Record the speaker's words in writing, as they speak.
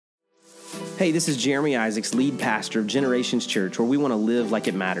Hey, this is Jeremy Isaacs, lead pastor of Generations Church, where we want to live like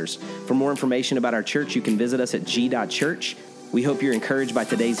it matters. For more information about our church, you can visit us at g.church. We hope you're encouraged by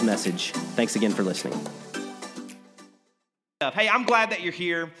today's message. Thanks again for listening. Hey, I'm glad that you're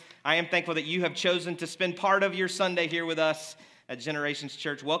here. I am thankful that you have chosen to spend part of your Sunday here with us at Generations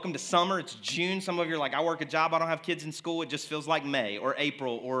Church. Welcome to summer. It's June. Some of you are like, I work a job. I don't have kids in school. It just feels like May or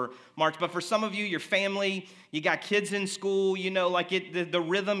April or March. But for some of you, your family, you got kids in school, you know, like the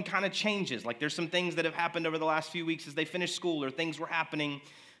rhythm kind of changes. Like there's some things that have happened over the last few weeks as they finished school or things were happening.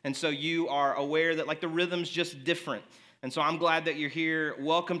 And so you are aware that like the rhythm's just different. And so I'm glad that you're here.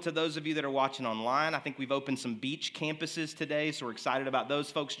 Welcome to those of you that are watching online. I think we've opened some beach campuses today, so we're excited about those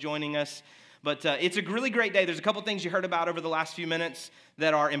folks joining us. But it's a really great day. There's a couple things you heard about over the last few minutes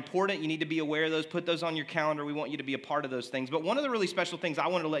that are important. You need to be aware of those. Put those on your calendar. We want you to be a part of those things. But one of the really special things I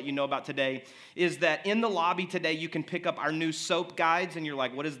wanted to let you know about today is that in the lobby today, you can pick up our new SOAP guides. And you're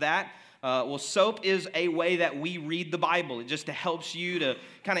like, what is that? Well, SOAP is a way that we read the Bible. It just helps you to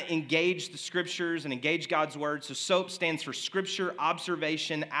kind of engage the scriptures and engage God's word. So SOAP stands for Scripture,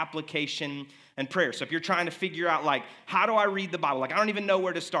 Observation, Application, and Prayer. So if you're trying to figure out, like, how do I read the Bible? Like, I don't even know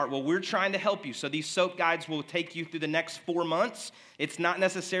where to start. Well, we're trying to help you. So these SOAP guides will take you through the next 4 months. It's not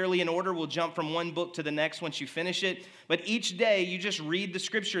necessarily in order. We'll jump from one book to the next once you finish it. But each day, you just read the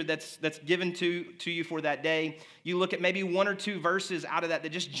scripture that's given to you for that day. You look at maybe 1 or 2 verses out of that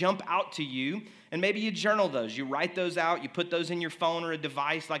just jump out to you. And maybe you journal those. You write those out. You put those in your phone or a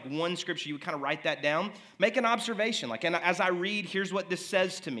device, like one scripture. You kind of write that down. Make an observation. Like, and as I read, here's what this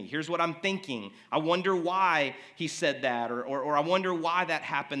says to me. Here's what I'm thinking. I wonder why he said that, or I wonder why that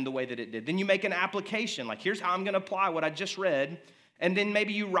happened the way that it did. Then you make an application. Like, here's how I'm going to apply what I just read. And then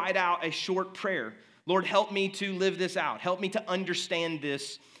maybe you write out a short prayer. Lord, help me to live this out. Help me to understand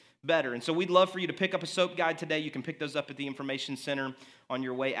this better. And so we'd love for you to pick up a SOAP guide today. You can pick those up at the Information Center on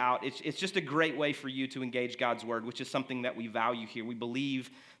your way out. It's just a great way for you to engage God's word, which is something that we value here. We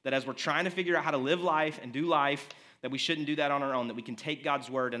believe that as we're trying to figure out how to live life and do life, that we shouldn't do that on our own, that we can take God's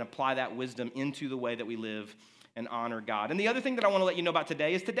word and apply that wisdom into the way that we live and honor God. And the other thing that I want to let you know about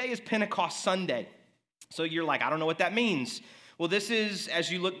today is Pentecost Sunday. So you're like, I don't know what that means. Well, this is,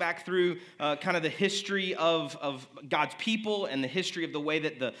 as you look back through kind of the history of God's people and the history of the way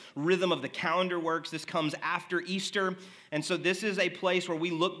that the rhythm of the calendar works, this comes after Easter. And so this is a place where we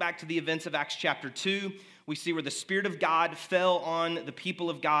look back to the events of Acts chapter 2. We see where the Spirit of God fell on the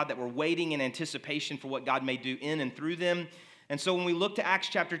people of God that were waiting in anticipation for what God may do in and through them. And so when we look to Acts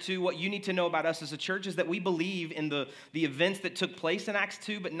chapter 2, what you need to know about us as a church is that we believe in the events that took place in Acts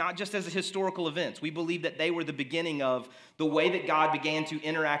 2, but not just as historical events. We believe that they were the beginning of the way that God began to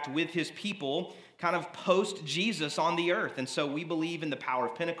interact with his people kind of post-Jesus on the earth. And so we believe in the power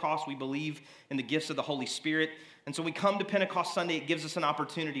of Pentecost. We believe in the gifts of the Holy Spirit. And so we come to Pentecost Sunday, it gives us an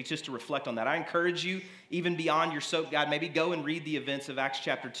opportunity just to reflect on that. I encourage you, even beyond your SOAP guide, maybe go and read the events of Acts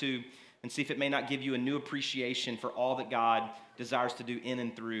chapter 2 and see if it may not give you a new appreciation for all that God desires to do in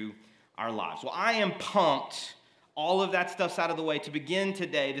and through our lives. Well, I am pumped, all of that stuff's out of the way, to begin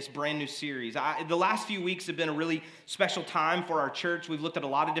today this brand new series. The last few weeks have been a really special time for our church. We've looked at a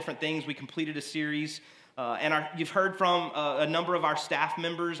lot of different things. We completed a series, and you've heard from a number of our staff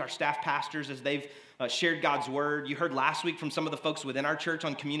members, our staff pastors, as they've shared God's word. You heard last week from some of the folks within our church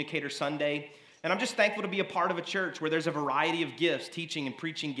on Communicator Sunday. And I'm just thankful to be a part of a church where there's a variety of gifts, teaching and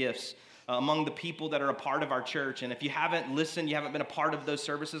preaching gifts, among the people that are a part of our church. And if you haven't listened, you haven't been a part of those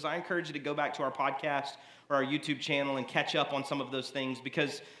services, I encourage you to go back to our podcast or our YouTube channel and catch up on some of those things,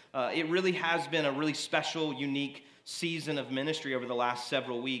 because it really has been a really special, unique season of ministry over the last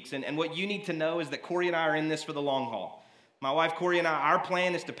several weeks. And what you need to know is that Corey and I are in this for the long haul. My wife, Corey, and I, our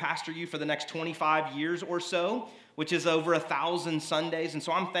plan is to pastor you for the next 25 years or so, which is over 1,000 Sundays. And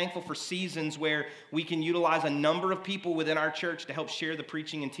so I'm thankful for seasons where we can utilize a number of people within our church to help share the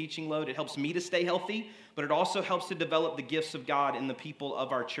preaching and teaching load. It helps me to stay healthy, but it also helps to develop the gifts of God in the people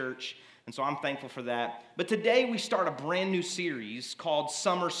of our church. And so I'm thankful for that. But today we start a brand new series called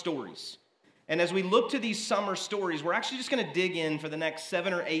Summer Stories. And as we look to these summer stories, we're actually just going to dig in for the next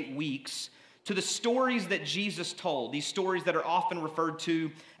 7 or 8 weeks to the stories that Jesus told, these stories that are often referred to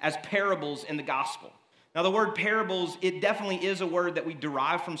as parables in the gospel. Now, the word parables, it definitely is a word that we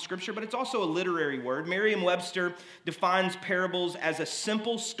derive from Scripture, but it's also a literary word. Merriam-Webster defines parables as a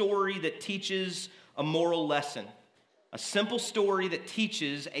simple story that teaches a moral lesson. A simple story that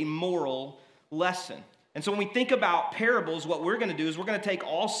teaches a moral lesson. And so when we think about parables, what we're going to do is we're going to take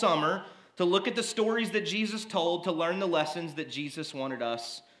all summer to look at the stories that Jesus told to learn the lessons that Jesus wanted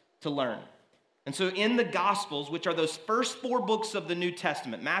us to learn. And so in the Gospels, which are those first 4 books of the New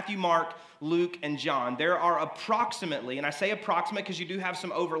Testament, Matthew, Mark, Luke, and John, there are approximately, and I say approximate because you do have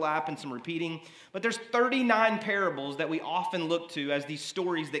some overlap and some repeating, but there's 39 parables that we often look to as these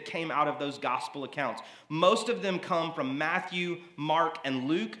stories that came out of those gospel accounts. Most of them come from Matthew, Mark, and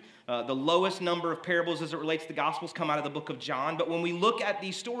Luke. The lowest number of parables as it relates to the Gospels come out of the book of John. But when we look at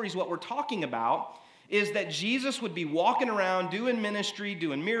these stories, what we're talking about is that Jesus would be walking around doing ministry,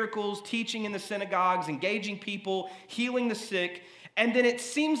 doing miracles, teaching in the synagogues, engaging people, healing the sick. And then it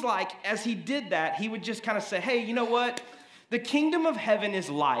seems like as he did that, he would just kind of say, hey, you know what? The kingdom of heaven is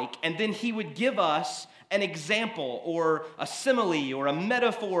like, and then he would give us an example or a simile or a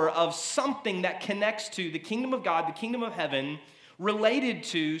metaphor of something that connects to the kingdom of God, the kingdom of heaven, related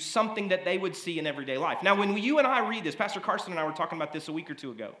to something that they would see in everyday life. Now, when you and I read this, Pastor Carson and I were talking about this a week or two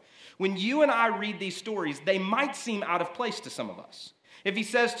ago. When you and I read these stories, they might seem out of place to some of us. If he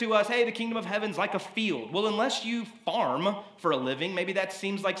says to us, hey, the kingdom of heaven's like a field. Well, unless you farm for a living, maybe that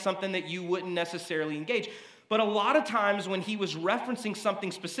seems like something that you wouldn't necessarily engage. But a lot of times when he was referencing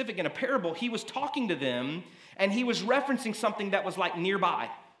something specific in a parable, he was talking to them and he was referencing something that was like nearby.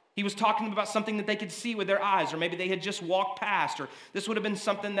 He was talking about something that they could see with their eyes, or maybe they had just walked past, or this would have been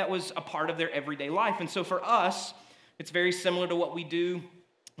something that was a part of their everyday life. And so for us, it's very similar to what we do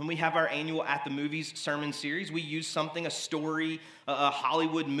when we have our annual At the Movies sermon series. We use something, a story, a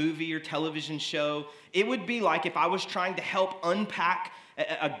Hollywood movie or television show. It would be like if I was trying to help unpack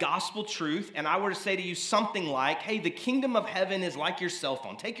a gospel truth, and I were to say to you something like, hey, the kingdom of heaven is like your cell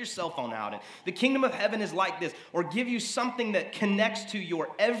phone. Take your cell phone out. And the kingdom of heaven is like this. Or give you something that connects to your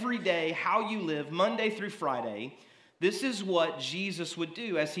everyday, how you live, Monday through Friday. This is what Jesus would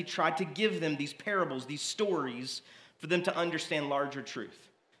do as he tried to give them these parables, these stories, for them to understand larger truth.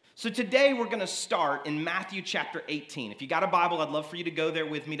 So today we're going to start in Matthew chapter 18. If you got a Bible, I'd love for you to go there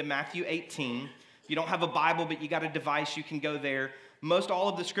with me to Matthew 18. If you don't have a Bible, but you got a device, you can go there. Most all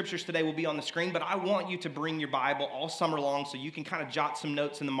of the scriptures today will be on the screen, but I want you to bring your Bible all summer long so you can kind of jot some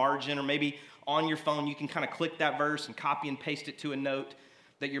notes in the margin, or maybe on your phone you can kind of click that verse and copy and paste it to a note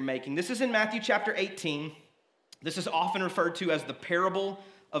that you're making. This is in Matthew chapter 18. This is often referred to as the parable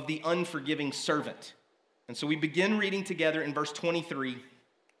of the unforgiving servant. And so we begin reading together in verse 23.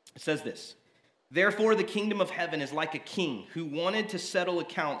 It says this: "Therefore the kingdom of heaven is like a king who wanted to settle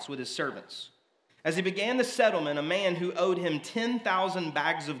accounts with his servants. As he began the settlement, a man who owed him 10,000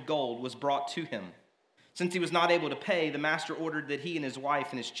 bags of gold was brought to him. Since he was not able to pay, the master ordered that he and his wife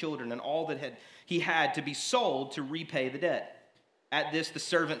and his children and all that he had to be sold to repay the debt. At this, the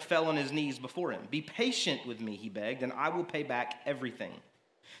servant fell on his knees before him. 'Be patient with me,' he begged, 'and I will pay back everything.'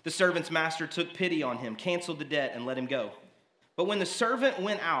 The servant's master took pity on him, canceled the debt, and let him go. But when the servant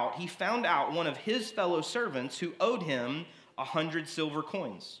went out, he found out one of his fellow servants who owed him 100 silver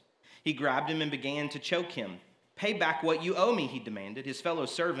coins. He grabbed him and began to choke him. 'Pay back what you owe me,' he demanded. His fellow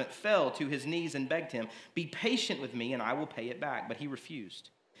servant fell to his knees and begged him, 'Be patient with me and I will pay it back.' But he refused.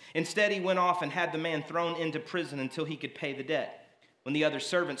 Instead, he went off and had the man thrown into prison until he could pay the debt. When the other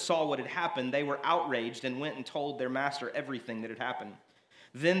servants saw what had happened, they were outraged and went and told their master everything that had happened.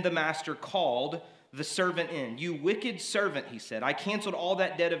 Then the master called the servant in. 'You wicked servant,' he said, 'I canceled all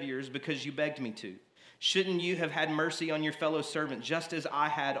that debt of yours because you begged me to. Shouldn't you have had mercy on your fellow servant just as I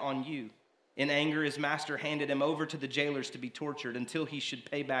had on you?' In anger, his master handed him over to the jailers to be tortured until he should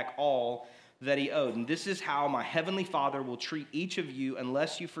pay back all that he owed. And this is how my heavenly Father will treat each of you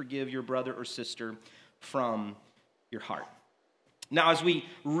unless you forgive your brother or sister from your heart." Now, as we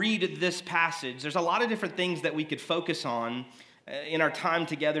read this passage, there's a lot of different things that we could focus on in our time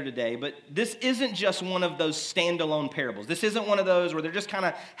together today, but this isn't just one of those standalone parables. This isn't one of those where they're just kind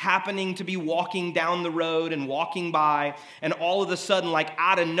of happening to be walking down the road and walking by, and all of a sudden, like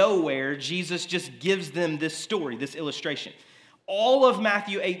out of nowhere, Jesus just gives them this story, this illustration. All of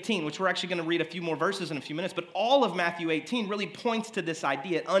Matthew 18, which we're actually going to read a few more verses in a few minutes, but all of Matthew 18 really points to this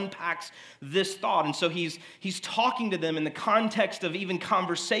idea. It unpacks this thought. And so he's talking to them in the context of even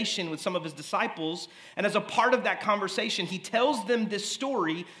conversation with some of his disciples. And as a part of that conversation, he tells them this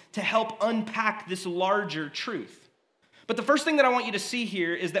story to help unpack this larger truth. But the first thing that I want you to see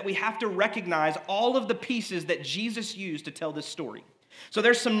here is that we have to recognize all of the pieces that Jesus used to tell this story. So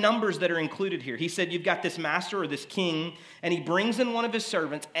there's some numbers that are included here. He said you've got this master or this king, and he brings in one of his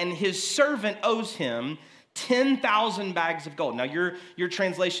servants, and his servant owes him 10,000 bags of gold. Now, your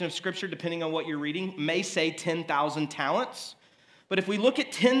translation of Scripture, depending on what you're reading, may say 10,000 talents. But if we look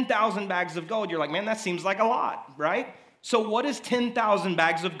at 10,000 bags of gold, you're like, man, that seems like a lot, right? So what is 10,000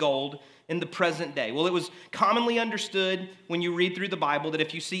 bags of gold in the present day? Well, it was commonly understood when you read through the Bible that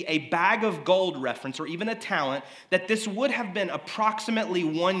if you see a bag of gold reference or even a talent, that this would have been approximately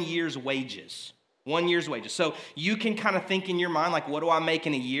 1 year's wages. 1 year's wages. So you can kind of think in your mind, like, what do I make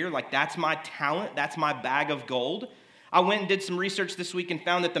in a year? Like, that's my talent. That's my bag of gold. I went and did some research this week and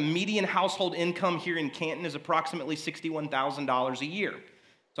found that the median household income here in Canton is approximately $61,000 a year.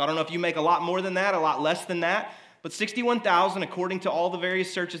 So I don't know if you make a lot more than that, a lot less than that, but $61,000, according to all the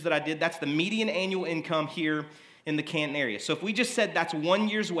various searches that I did, that's the median annual income here in the Canton area. So if we just said that's 1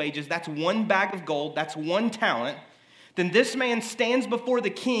 year's wages, that's one bag of gold, that's one talent, then this man stands before the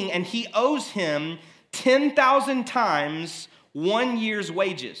king and he owes him 10,000 times 1 year's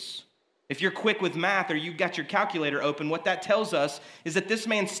wages. If you're quick with math or you've got your calculator open, what that tells us is that this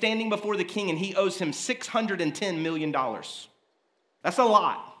man's standing before the king and he owes him $610 million. That's a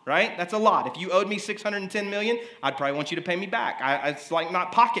lot, right? That's a lot. If you owed me $610 million, I'd probably want you to pay me back. It's like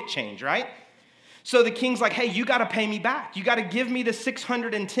not pocket change, right? So the king's like, hey, you got to pay me back. You got to give me the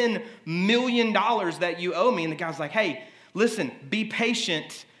 $610 million that you owe me. And the guy's like, hey, listen, be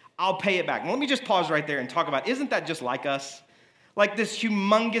patient. I'll pay it back. Now, let me just pause right there and talk about, isn't that just like us? Like this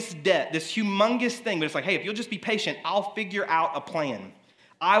humongous debt, this humongous thing. But it's like, hey, if you'll just be patient, I'll figure out a plan.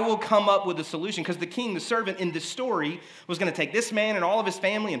 I will come up with a solution. Because the king, the servant in this story, was going to take this man and all of his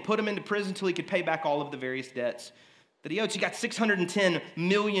family and put him into prison until he could pay back all of the various debts that he owed. So you got $610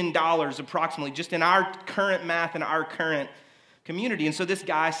 million approximately just in our current math and our current community. And so this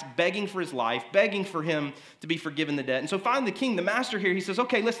guy's begging for his life, begging for him to be forgiven the debt. And so finally the king, the master here, he says,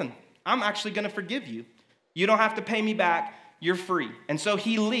 okay, listen, I'm actually going to forgive you. You don't have to pay me back. You're free. And so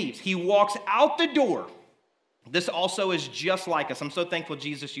he leaves. He walks out the door. This also is just like us. I'm so thankful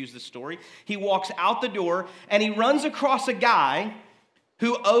Jesus used this story. He walks out the door and he runs across a guy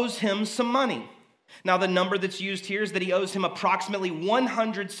who owes him some money. Now, the number that's used here is that he owes him approximately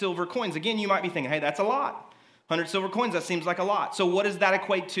 100 silver coins. Again, you might be thinking, hey, that's a lot. 100 silver coins, that seems like a lot. So what does that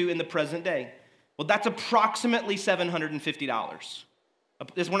equate to in the present day? Well, that's approximately $750.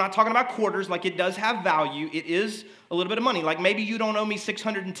 We're not talking about quarters, like it does have value. It is a little bit of money. Like maybe you don't owe me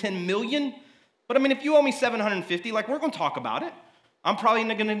 $610 million, but I mean, if you owe me $750, like we're going to talk about it. I'm probably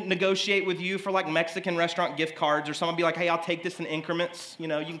going to negotiate with you for like Mexican restaurant gift cards, or someone be like, hey, I'll take this in increments. You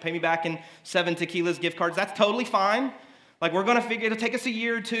know, you can pay me back in 7 tequilas gift cards. That's totally fine. Like we're going to figure it'll take us a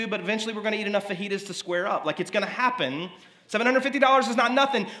year or two, but eventually we're going to eat enough fajitas to square up. Like it's going to happen. $750 is not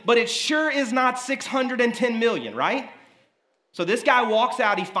nothing, but it sure is not $610 million, right? So this guy walks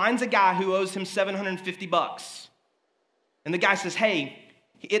out, he finds a guy who owes him $750. And the guy says, hey,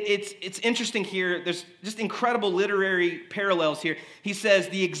 it's interesting here. There's just incredible literary parallels here. He says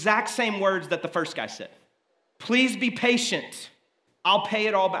the exact same words that the first guy said. Please be patient. I'll pay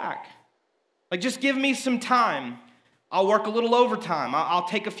it all back. Like just give me some time. I'll work a little overtime. I'll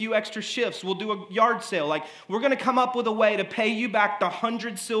take a few extra shifts. We'll do a yard sale. Like we're going to come up with a way to pay you back the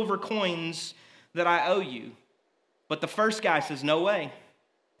 100 silver coins that I owe you. But the first guy says, no way.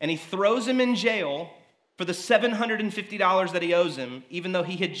 And he throws him in jail for the $750 that he owes him, even though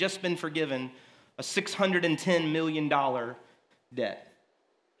he had just been forgiven a $610 million debt.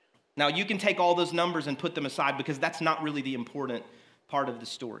 Now, you can take all those numbers and put them aside because that's not really the important part of the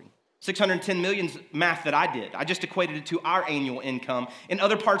story. 610 million's math that I did. I just equated it to our annual income. In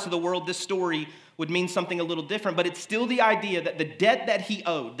other parts of the world, this story would mean something a little different, but it's still the idea that the debt that he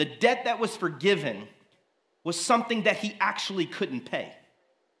owed, the debt that was forgiven, was something that he actually couldn't pay.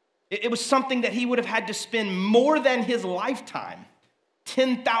 It was something that he would have had to spend more than his lifetime,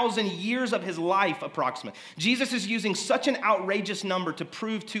 10,000 years of his life approximately. Jesus is using such an outrageous number to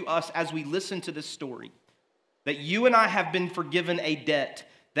prove to us as we listen to this story that you and I have been forgiven a debt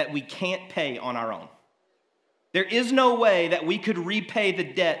that we can't pay on our own. There is no way that we could repay the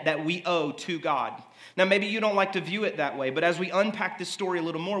debt that we owe to God. Now, maybe you don't like to view it that way, but as we unpack this story a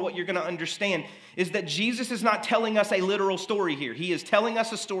little more, what you're going to understand is that Jesus is not telling us a literal story here. He is telling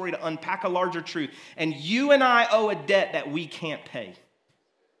us a story to unpack a larger truth. And you and I owe a debt that we can't pay.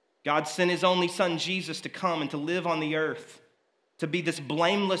 God sent his only son, Jesus, to come and to live on the earth, to be this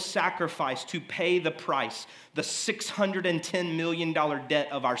blameless sacrifice, to pay the price, the $610 million debt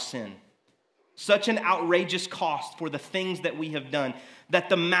of our sin. Such an outrageous cost for the things that we have done that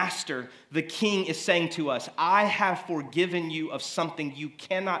the master, the king, is saying to us, I have forgiven you of something you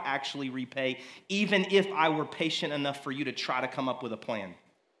cannot actually repay, even if I were patient enough for you to try to come up with a plan.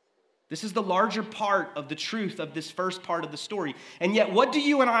 This is the larger part of the truth of this first part of the story. And yet, what do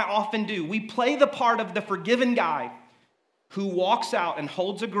you and I often do? We play the part of the forgiven guy who walks out and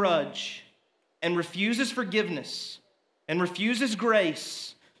holds a grudge and refuses forgiveness and refuses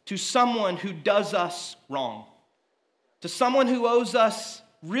grace to someone who does us wrong. to someone who owes us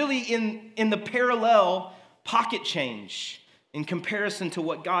really in the parallel pocket change in comparison to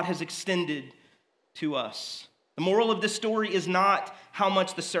what God has extended to us. The moral of this story is not how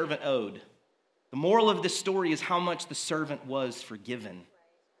much the servant owed. The moral of this story is how much the servant was forgiven.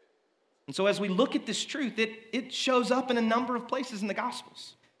 And so as we look at this truth, it shows up in a number of places in the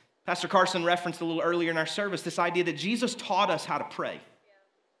Gospels. Pastor Carson referenced a little earlier in our service this idea that Jesus taught us how to pray.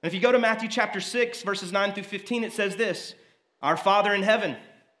 And if you go to Matthew chapter 6, verses 9 through 15, it says this: Our Father in heaven,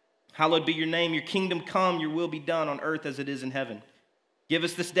 hallowed be your name, your kingdom come, your will be done on earth as it is in heaven. Give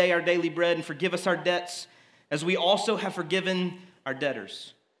us this day our daily bread, and forgive us our debts, as we also have forgiven our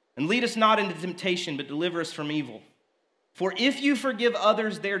debtors. And lead us not into temptation, but deliver us from evil. For if you forgive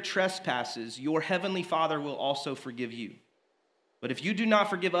others their trespasses, your heavenly Father will also forgive you. But if you do not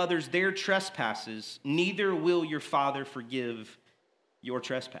forgive others their trespasses, neither will your Father forgive your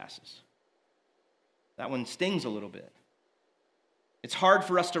trespasses. That one stings a little bit. It's hard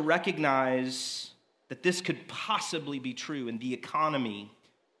for us to recognize that this could possibly be true in the economy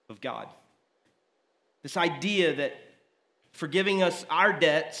of God. This idea that forgiving us our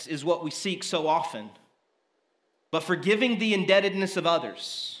debts is what we seek so often, but forgiving the indebtedness of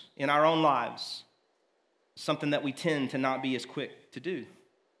others in our own lives is something that we tend to not be as quick to do.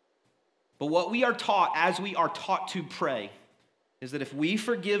 But what we are taught as we are taught to pray is that if we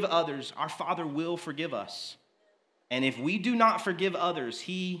forgive others, our Father will forgive us. And if we do not forgive others,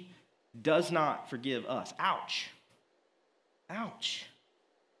 He does not forgive us. Ouch. Ouch.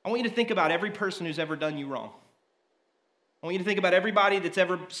 I want you to think about every person who's ever done you wrong. I want you to think about everybody that's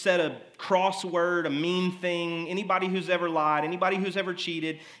ever said a cross word, a mean thing, anybody who's ever lied, anybody who's ever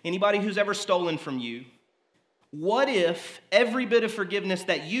cheated, anybody who's ever stolen from you. What if every bit of forgiveness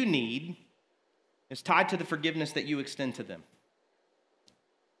that you need is tied to the forgiveness that you extend to them?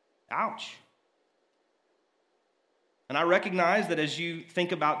 Ouch. And I recognize that as you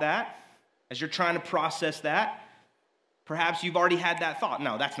think about that, as you're trying to process that, perhaps you've already had that thought.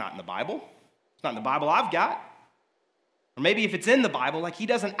 No, that's not in the Bible. It's not in the Bible I've got. Or maybe if it's in the Bible, like He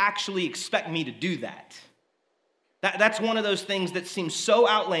doesn't actually expect me to do that. That's one of those things that seems so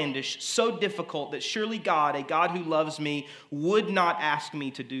outlandish, so difficult, that surely God, a God who loves me, would not ask me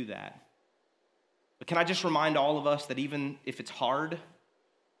to do that. But can I just remind all of us that even if it's hard,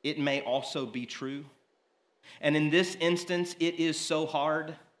 it may also be true. And in this instance, it is so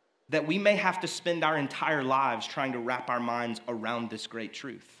hard that we may have to spend our entire lives trying to wrap our minds around this great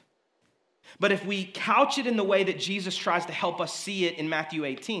truth. But if we couch it in the way that Jesus tries to help us see it in Matthew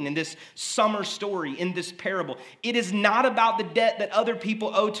 18, in this summer story, in this parable, it is not about the debt that other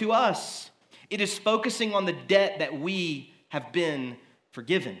people owe to us. It is focusing on the debt that we have been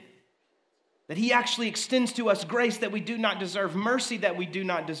forgiven. That He actually extends to us grace that we do not deserve, mercy that we do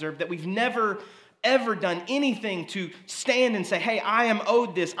not deserve, that we've never, ever done anything to stand and say, hey, I am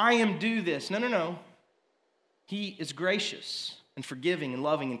owed this, I am due this. No. He is gracious and forgiving and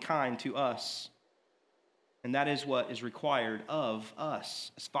loving and kind to us. And that is what is required of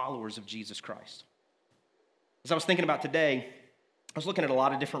us as followers of Jesus Christ. As I was thinking about today, I was looking at a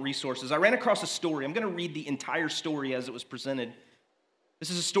lot of different resources. I ran across a story. I'm going to read the entire story as it was presented. This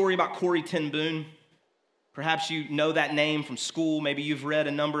is a story about Corrie ten Boom. Perhaps you know that name from school. Maybe you've read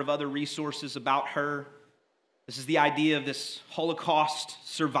a number of other resources about her. This is the idea of this Holocaust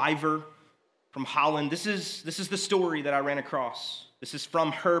survivor from Holland. This is the story that I ran across. This is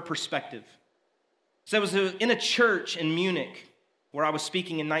from her perspective. So it was in a church in Munich where I was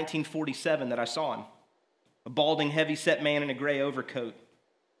speaking in 1947 that I saw him. A balding, heavy-set man in a gray overcoat,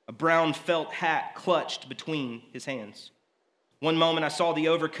 a brown felt hat clutched between his hands. One moment I saw the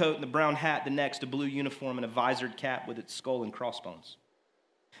overcoat and the brown hat, the next a blue uniform and a visored cap with its skull and crossbones.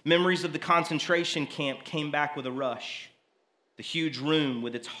 Memories of the concentration camp came back with a rush. The huge room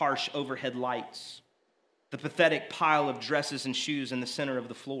with its harsh overhead lights, the pathetic pile of dresses and shoes in the center of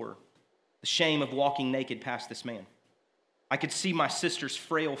the floor, the shame of walking naked past this man. I could see my sister's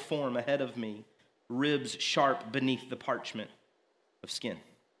frail form ahead of me, ribs sharp beneath the parchment of skin.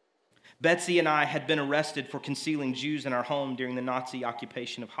 Betsy and I had been arrested for concealing Jews in our home during the Nazi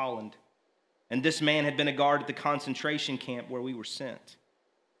occupation of Holland, and this man had been a guard at the concentration camp where we were sent.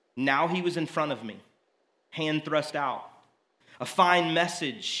 Now he was in front of me, hand thrust out. A fine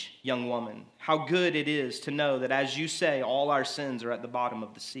message, young woman. How good it is to know that, as you say, all our sins are at the bottom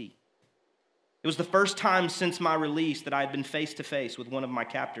of the sea. It was the first time since my release that I had been face to face with one of my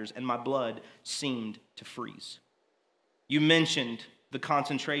captors, and my blood seemed to freeze. You mentioned the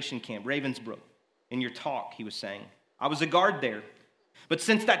concentration camp, Ravensbrück, in your talk, he was saying. I was a guard there. But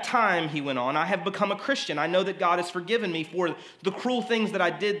since that time, he went on, I have become a Christian. I know that God has forgiven me for the cruel things that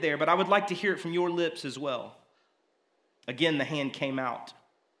I did there, but I would like to hear it from your lips as well. Again, the hand came out.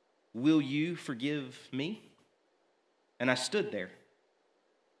 Will you forgive me? And I stood there,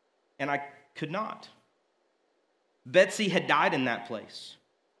 and I could not. Betsy had died in that place.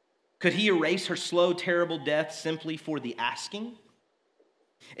 Could he erase her slow, terrible death simply for the asking?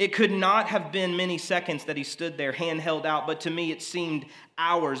 It could not have been many seconds that he stood there, hand held out, but to me it seemed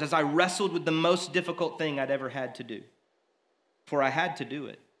hours as I wrestled with the most difficult thing I'd ever had to do. For I had to do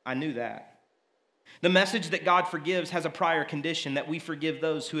it. I knew that. The message that God forgives has a prior condition, that we forgive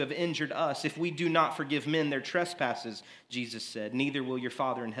those who have injured us. If we do not forgive men their trespasses, Jesus said, neither will your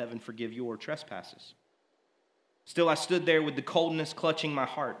Father in heaven forgive your trespasses. Still, I stood there with the coldness clutching my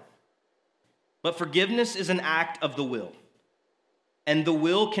heart. But forgiveness is an act of the will, and the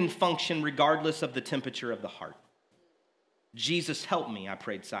will can function regardless of the temperature of the heart. Jesus, help me, I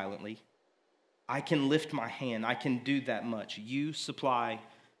prayed silently. I can lift my hand. I can do that much. You supply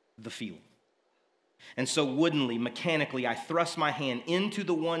the feeling. And so woodenly, mechanically, I thrust my hand into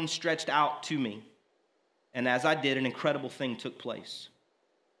the one stretched out to me. And as I did, an incredible thing took place.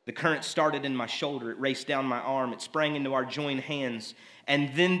 The current started in my shoulder. It raced down my arm. It sprang into our joined hands.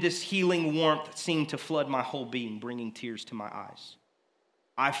 And then this healing warmth seemed to flood my whole being, bringing tears to my eyes.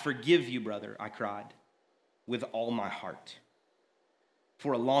 I forgive you, brother, I cried, with all my heart.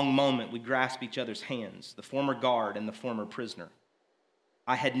 For a long moment, we grasped each other's hands, the former guard and the former prisoner.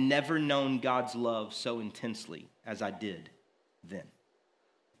 I had never known God's love so intensely as I did then.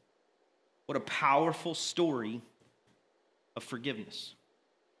 What a powerful story of forgiveness.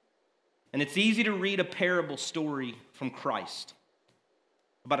 And it's easy to read a parable story from Christ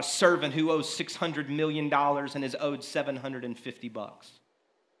about a servant who owes $600 million and is owed $750.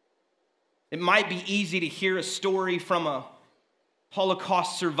 It might be easy to hear a story from a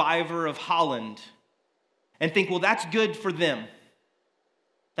Holocaust survivor of Holland and think, well, that's good for them.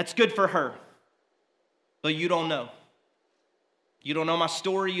 That's good for her. But you don't know. You don't know my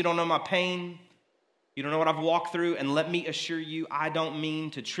story. You don't know my pain. You don't know what I've walked through. And let me assure you, I don't mean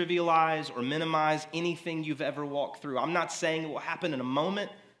to trivialize or minimize anything you've ever walked through. I'm not saying it will happen in a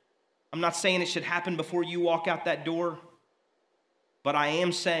moment. I'm not saying it should happen before you walk out that door. But I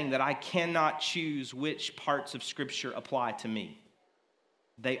am saying that I cannot choose which parts of Scripture apply to me.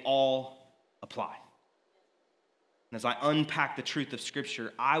 They all apply. And as I unpack the truth of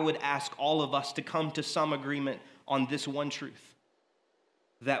Scripture, I would ask all of us to come to some agreement on this one truth,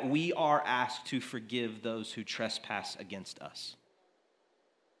 that we are asked to forgive those who trespass against us.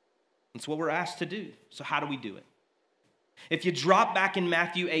 That's what we're asked to do. So how do we do it? If you drop back in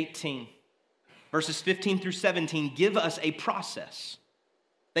Matthew 18, verses 15 through 17, give us a process.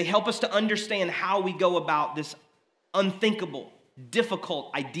 They help us to understand how we go about this unthinkable,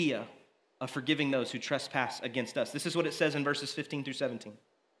 difficult idea of forgiving those who trespass against us. This is what it says in verses 15 through 17.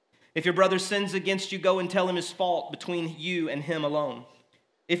 If your brother sins against you, go and tell him his fault between you and him alone.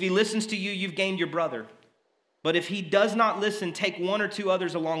 If he listens to you, you've gained your brother. But if he does not listen, take one or two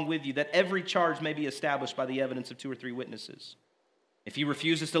others along with you, that every charge may be established by the evidence of 2 or 3 witnesses. If he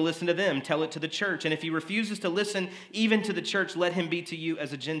refuses to listen to them, tell it to the church. And if he refuses to listen even to the church, let him be to you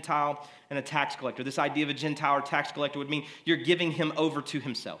as a Gentile and a tax collector. This idea of a Gentile or tax collector would mean you're giving him over to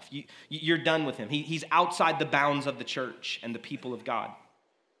himself. You're done with him. He's outside the bounds of the church and the people of God.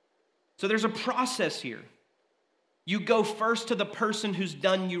 So there's a process here. You go first to the person who's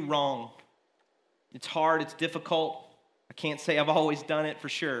done you wrong. It's hard, it's difficult. I can't say I've always done it for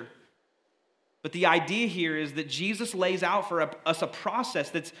sure. But the idea here is that Jesus lays out for us a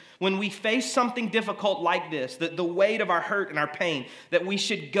process that's when we face something difficult like this, the weight of our hurt and our pain, that we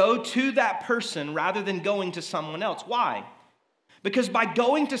should go to that person rather than going to someone else. Why? Because by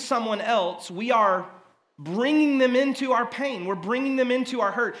going to someone else, we are bringing them into our pain. We're bringing them into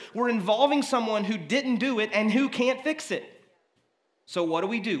our hurt. We're involving someone who didn't do it and who can't fix it. So what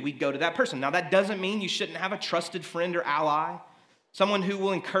do? We go to that person. Now, that doesn't mean you shouldn't have a trusted friend or ally, someone who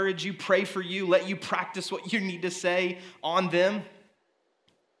will encourage you, pray for you, let you practice what you need to say on them.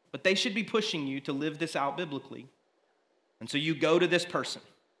 But they should be pushing you to live this out biblically. And so you go to this person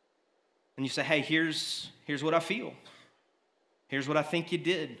and you say, hey, here's what I feel. Here's what I think you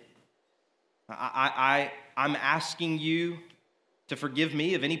did. I'm asking you to forgive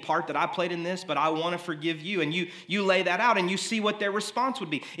me of any part that I played in this, but I want to forgive you. And you lay that out and you see what their response would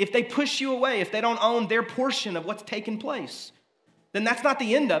be. If they push you away, if they don't own their portion of what's taken place, then that's not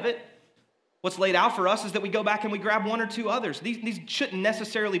the end of it. What's laid out for us is that we go back and we grab one or two others. These shouldn't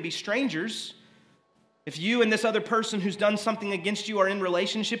necessarily be strangers. If you and this other person who's done something against you are in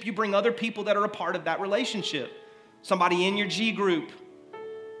relationship, you bring other people that are a part of that relationship. Somebody in your G group,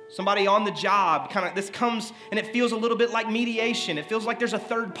 Somebody on the job, this comes and it feels a little bit like mediation. It feels like there's a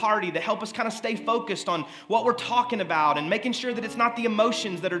third party to help us kind of stay focused on what we're talking about and making sure that it's not the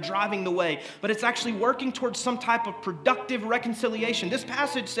emotions that are driving the way, but it's actually working towards some type of productive reconciliation. This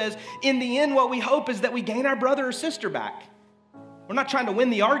passage says, in the end, what we hope is that we gain our brother or sister back. We're not trying to win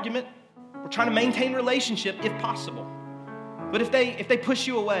the argument. We're trying to maintain relationship if possible. But if they push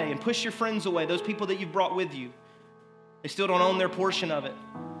you away and push your friends away, those people that you've brought with you, they still don't own their portion of it.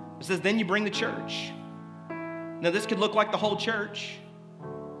 It says, then you bring the church. Now, this could look like the whole church,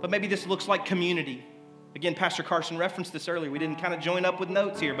 but maybe this looks like community. Again, Pastor Carson referenced this earlier. We didn't kind of join up with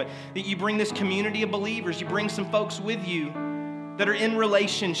notes here, but that you bring this community of believers. You bring some folks with you that are in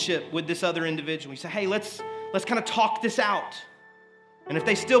relationship with this other individual. You say, hey, let's kind of talk this out. And if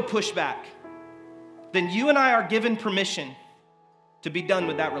they still push back, then you and I are given permission to be done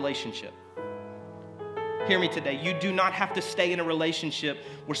with that relationship. Hear me today. You do not have to stay in a relationship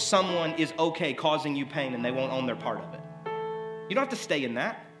where someone is okay causing you pain and they won't own their part of it. You don't have to stay in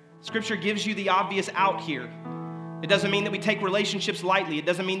that. Scripture gives you the obvious out here. It doesn't mean that we take relationships lightly. It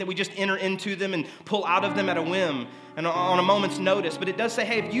doesn't mean that we just enter into them and pull out of them at a whim and on a moment's notice. But it does say,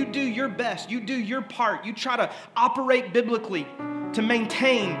 hey, if you do your best, you do your part, you try to operate biblically to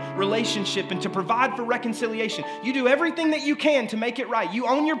maintain relationship and to provide for reconciliation. You do everything that you can to make it right. You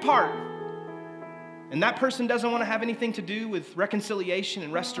own your part. And that person doesn't want to have anything to do with reconciliation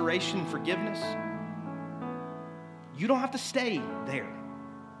and restoration and forgiveness. You don't have to stay there.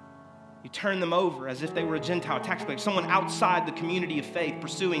 You turn them over as if they were a Gentile tax collector, someone outside the community of faith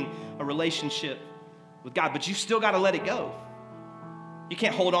pursuing a relationship with God. But you still got to let it go. You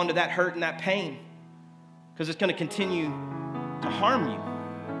can't hold on to that hurt and that pain because it's going to continue to harm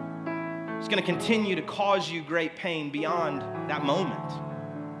you. It's going to continue to cause you great pain beyond that moment.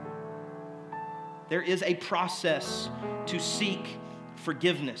 There is a process to seek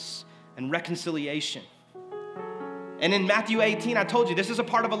forgiveness and reconciliation. And in Matthew 18, I told you, this is a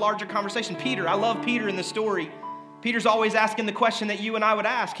part of a larger conversation. Peter, I love Peter in the story. Peter's always asking the question that you and I would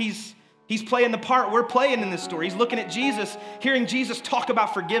ask. He's playing the part we're playing in this story. He's looking at Jesus, hearing Jesus talk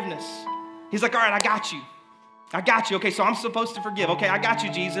about forgiveness. He's like, all right, I got you. I got you. Okay, so I'm supposed to forgive. Okay, I got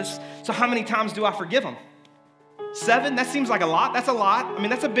you, Jesus. So how many times do I forgive him? 7? That seems like a lot. That's a lot. I mean,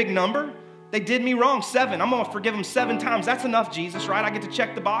 that's a big number. They did me wrong. 7. I'm going to forgive them 7 times. That's enough, Jesus, right? I get to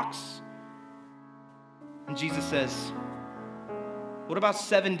check the box. And Jesus says, what about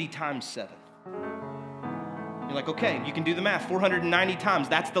 70 times 7? You're like, okay, you can do the math. 490 times.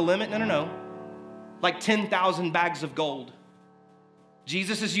 That's the limit? No. Like 10,000 bags of gold.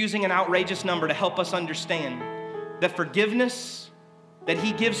 Jesus is using an outrageous number to help us understand that forgiveness that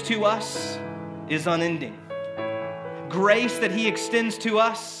he gives to us is unending. Grace that he extends to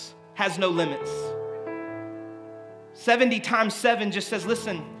us has no limits. 70 times 7 just says,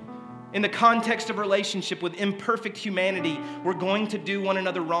 listen, in the context of relationship with imperfect humanity, we're going to do one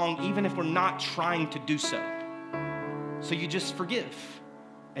another wrong even if we're not trying to do so. So you just forgive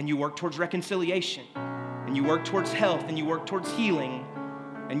and you work towards reconciliation and you work towards health and you work towards healing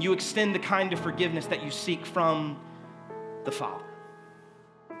and you extend the kind of forgiveness that you seek from the Father.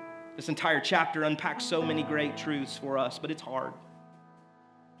 This entire chapter unpacks so many great truths for us, but it's hard.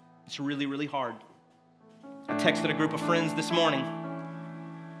 It's really, really hard. I texted a group of friends this morning,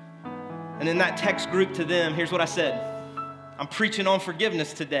 and in that text group to them, here's what I said. I'm preaching on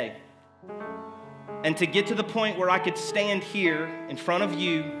forgiveness today. And to get to the point where I could stand here in front of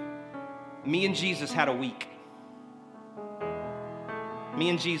you, me and Jesus had a week. Me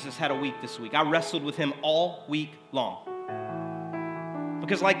and Jesus had a week this week. I wrestled with him all week long.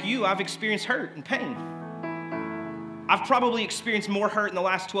 Because like you, I've experienced hurt and pain. I've probably experienced more hurt in the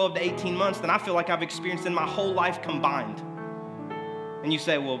last 12 to 18 months than I feel like I've experienced in my whole life combined. And you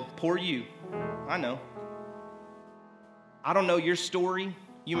say, well, poor you. I know. I don't know your story.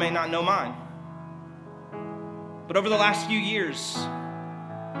 You may not know mine. But over the last few years,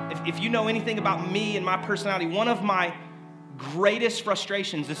 if you know anything about me and my personality, one of my greatest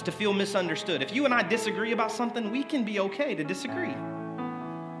frustrations is to feel misunderstood. If you and I disagree about something, we can be okay to disagree.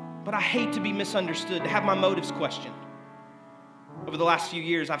 But I hate to be misunderstood, to have my motives questioned. Over the last few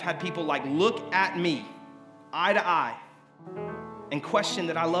years, I've had people like look at me, eye to eye, and question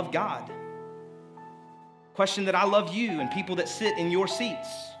that I love God. Question that I love you and people that sit in your seats.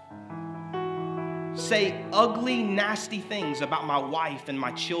 Say ugly, nasty things about my wife and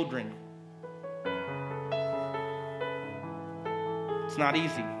my children. It's not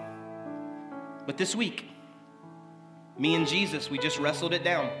easy. But this week, me and Jesus, we just wrestled it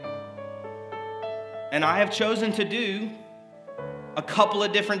down. And I have chosen to do a couple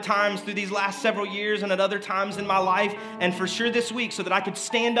of different times through these last several years and at other times in my life, and for sure this week, so that I could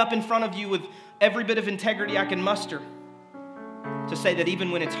stand up in front of you with every bit of integrity I can muster to say that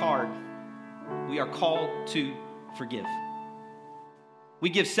even when it's hard, we are called to forgive. We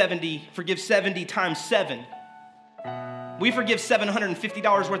forgive 70 times 7. We forgive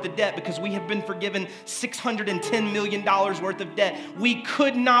 $750 worth of debt because we have been forgiven $610 million worth of debt. We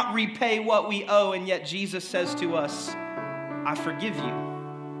could not repay what we owe, and yet Jesus says to us, I forgive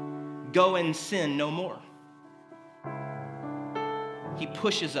you. Go and sin no more. He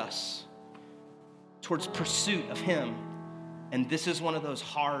pushes us towards pursuit of him, and this is one of those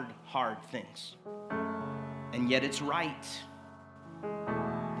hard things. And yet it's right.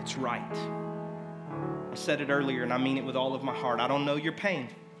 It's right. I said it earlier, and I mean it with all of my heart. I don't know your pain.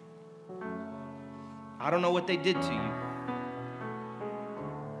 I don't know what they did to you.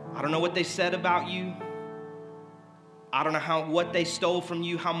 I don't know what they said about you. I don't know what they stole from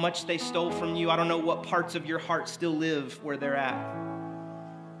you, how much they stole from you. I don't know what parts of your heart still live where they're at.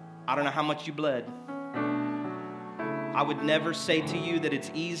 I don't know how much you bled. I would never say to you that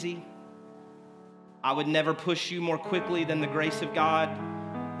it's easy. I would never push you more quickly than the grace of God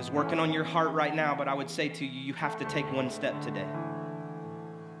is working on your heart right now, but I would say to you, you have to take one step today.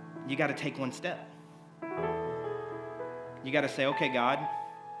 You got to take one step. You got to say, okay, God,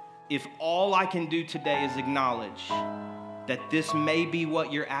 if all I can do today is acknowledge that this may be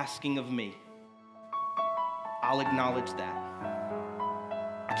what you're asking of me, I'll acknowledge that.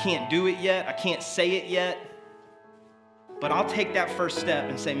 I can't do it yet. I can't say it yet. But I'll take that first step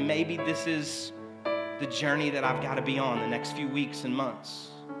and say, maybe this is the journey that I've got to be on the next few weeks and months.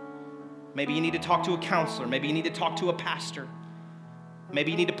 Maybe you need to talk to a counselor. Maybe you need to talk to a pastor.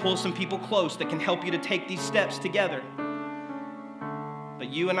 Maybe you need to pull some people close that can help you to take these steps together. But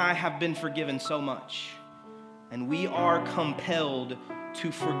you and I have been forgiven so much, and we are compelled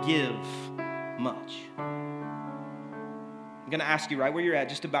to forgive much. I'm going to ask you right where you're at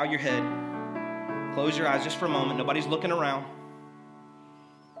just to bow your head. Close your eyes just for a moment. Nobody's looking around.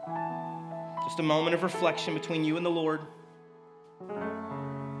 Just a moment of reflection between you and the Lord.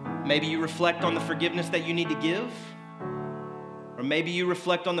 Maybe you reflect on the forgiveness that you need to give, or maybe you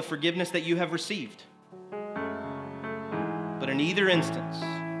reflect on the forgiveness that you have received. But in either instance,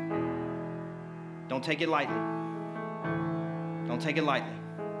 don't take it lightly. Don't take it lightly.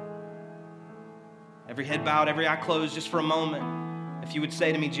 Every head bowed, every eye closed, just for a moment. If you would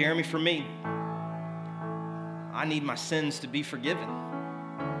say to me, Jeremy, for me, I need my sins to be forgiven.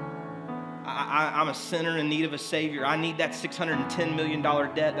 I'm a sinner in need of a Savior. I need that $610 million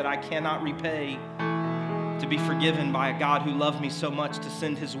debt that I cannot repay to be forgiven by a God who loved me so much to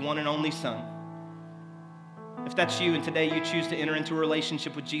send his one and only Son. If that's you and today you choose to enter into a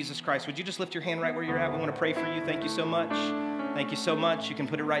relationship with Jesus Christ, would you just lift your hand right where you're at? We want to pray for you. Thank you so much. Thank you so much. You can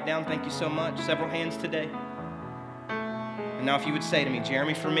put it right down. Thank you so much. Several hands today. And now if you would say to me,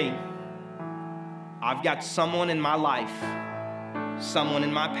 Jeremy, for me, I've got someone in my life, someone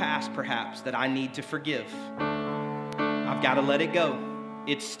in my past perhaps, that I need to forgive. I've got to let it go.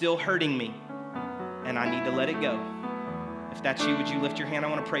 It's still hurting me, and I need to let it go. If that's you, would you lift your hand? I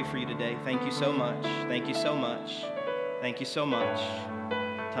want to pray for you today. Thank you so much. Thank you so much. Thank you so much.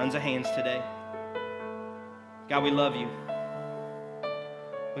 Tons of hands today. God, we love you.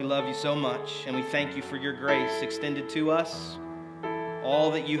 We love you so much, and we thank you for your grace extended to us,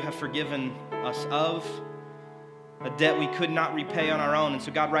 all that you have forgiven us of, a debt we could not repay on our own. And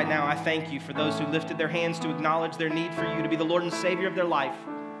so, God, right now, I thank you for those who lifted their hands to acknowledge their need for you to be the Lord and Savior of their life,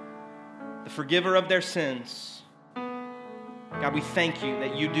 the forgiver of their sins. God, we thank you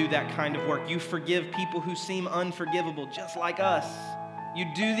that you do that kind of work. You forgive people who seem unforgivable, just like us. You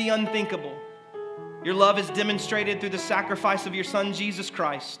do the unthinkable. Your love is demonstrated through the sacrifice of your Son, Jesus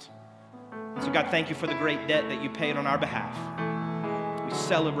Christ. And so, God, thank you for the great debt that you paid on our behalf. We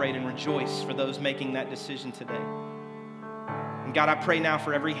celebrate and rejoice for those making that decision today. And God, I pray now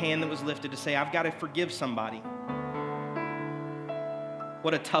for every hand that was lifted to say, I've got to forgive somebody.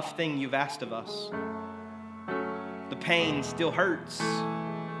 What a tough thing you've asked of us. The pain still hurts.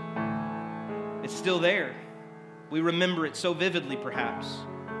 It's still there. We remember it so vividly, perhaps.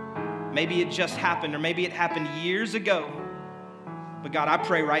 Maybe it just happened, or maybe it happened years ago. But God, I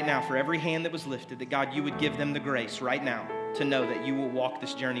pray right now for every hand that was lifted, that God, you would give them the grace right now to know that you will walk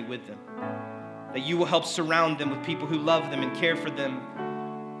this journey with them, that you will help surround them with people who love them and care for them,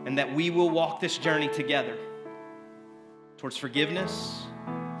 and that we will walk this journey together towards forgiveness,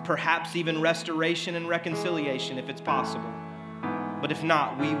 perhaps even restoration and reconciliation if it's possible. But if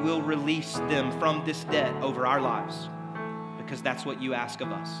not, we will release them from this debt over our lives, because that's what you ask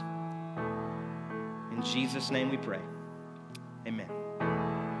of us. In Jesus' name we pray. Amen.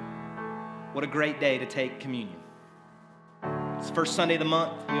 What a great day to take communion. It's the first Sunday of the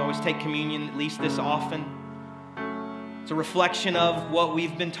month. We always take communion at least this often. It's a reflection of what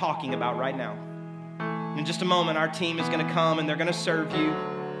we've been talking about right now. In just a moment, our team is going to come and they're going to serve you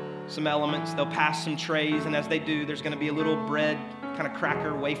some elements. They'll pass some trays, and as they do, there's going to be a little bread, kind of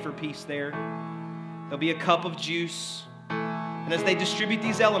cracker, wafer piece there. There'll be a cup of juice. And as they distribute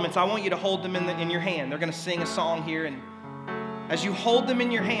these elements, I want you to hold them in your hand. They're going to sing a song here, and as you hold them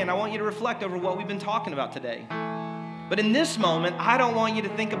in your hand, I want you to reflect over what we've been talking about today. But in this moment, I don't want you to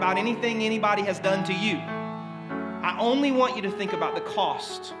think about anything anybody has done to you. I only want you to think about the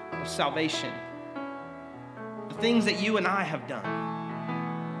cost of salvation, the things that you and I have done,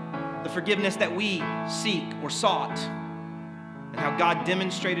 the forgiveness that we seek or sought, and how God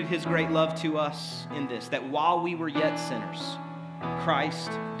demonstrated his great love to us in this, that while we were yet sinners, Christ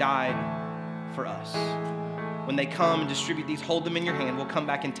died for us. When they come and distribute these, hold them in your hand. We'll come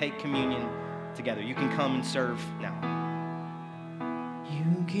back and take communion together. You can come and serve now.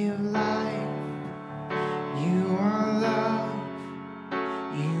 You give life, you are love,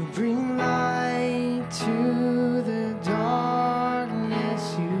 you bring light to the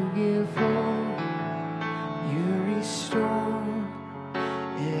darkness, you give hope, you restore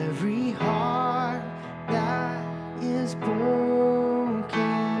every heart that is broken.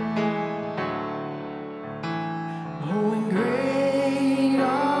 Oh, and great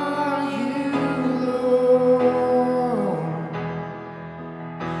are you, Lord.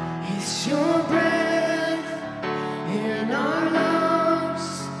 It's your breath in our lungs,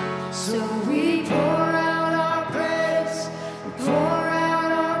 so we pour out our praise, we pour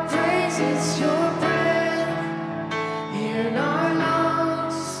out our praise. It's your breath in our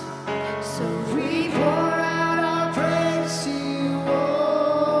lungs, so we pour out our praise to you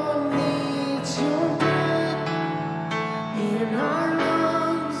only. It's your breath in our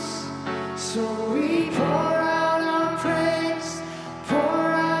lungs, so we pour out our praise, pour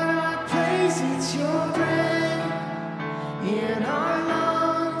out our praise. It's your breath in our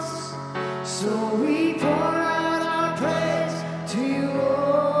lungs, so we pour out our praise to you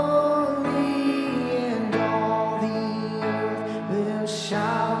only, and all the earth will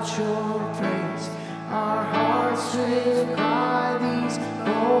shout your praise. Our hearts will cry, these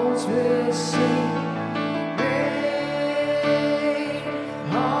bones will sing. Great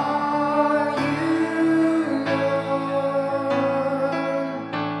are you, Lord.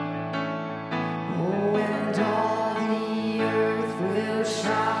 Oh, and all the earth will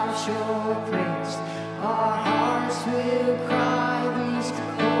shout your praise. Our hearts will cry, these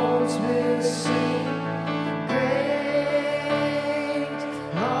bones will sing. Great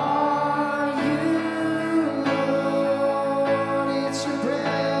are you, Lord. It's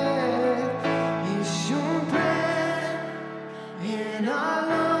your breath in our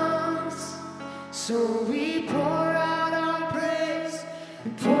lungs, so we pour out our praise,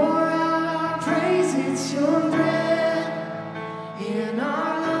 we pour out our praise. It's your breath in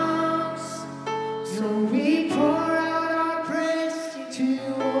our lungs, so we pour out our praise to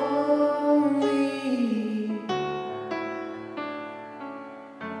you only.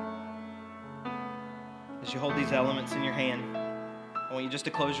 As you hold these elements in your hand, I want you just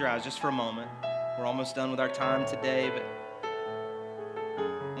to close your eyes just for a moment. We're almost done with our time today, but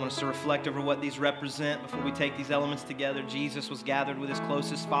I want us to reflect over what these represent before we take these elements together. Jesus was gathered with his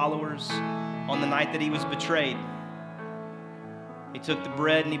closest followers on the night that he was betrayed. He took the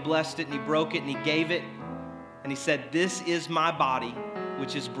bread and he blessed it and he broke it and he gave it, and he said, "This is my body,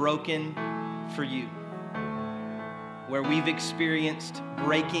 which is broken for you." Where we've experienced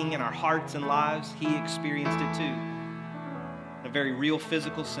breaking in our hearts and lives, he experienced it too, in a very real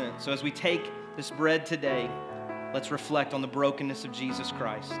physical sense. So as we take this bread today, let's reflect on the brokenness of Jesus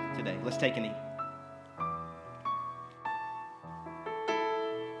Christ today. Let's take and eat.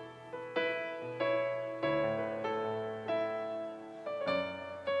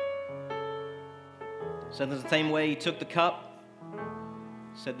 So in the same way, he took the cup,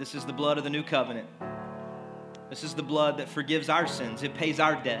 said, "This is the blood of the new covenant. This is the blood that forgives our sins. It pays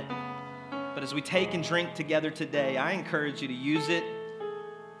our debt." But as we take and drink together today, I encourage you to use it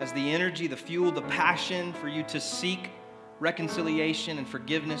as the energy, the fuel, the passion for you to seek reconciliation and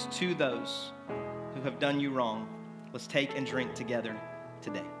forgiveness to those who have done you wrong. Let's take and drink together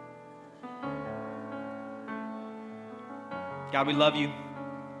today. God, we love you.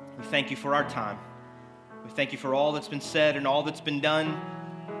 We thank you for our time. We thank you for all that's been said and all that's been done,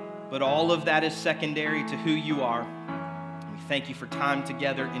 but all of that is secondary to who you are. We thank you for time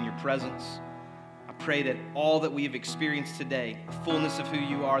together in your presence. I pray that all that we have experienced today, the fullness of who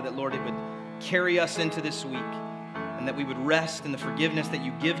you are, that, Lord, it would carry us into this week, and that we would rest in the forgiveness that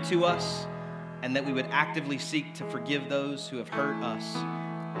you give to us, and that we would actively seek to forgive those who have hurt us.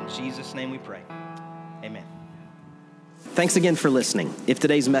 In Jesus' name we pray. Amen. Thanks again for listening. If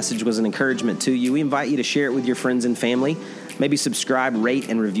today's message was an encouragement to you, we invite you to share it with your friends and family. Maybe subscribe, rate,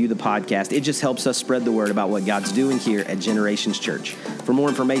 and review the podcast. It just helps us spread the word about what God's doing here at Generations Church. For more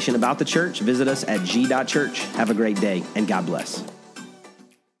information about the church, visit us at g.church. Have a great day, and God bless.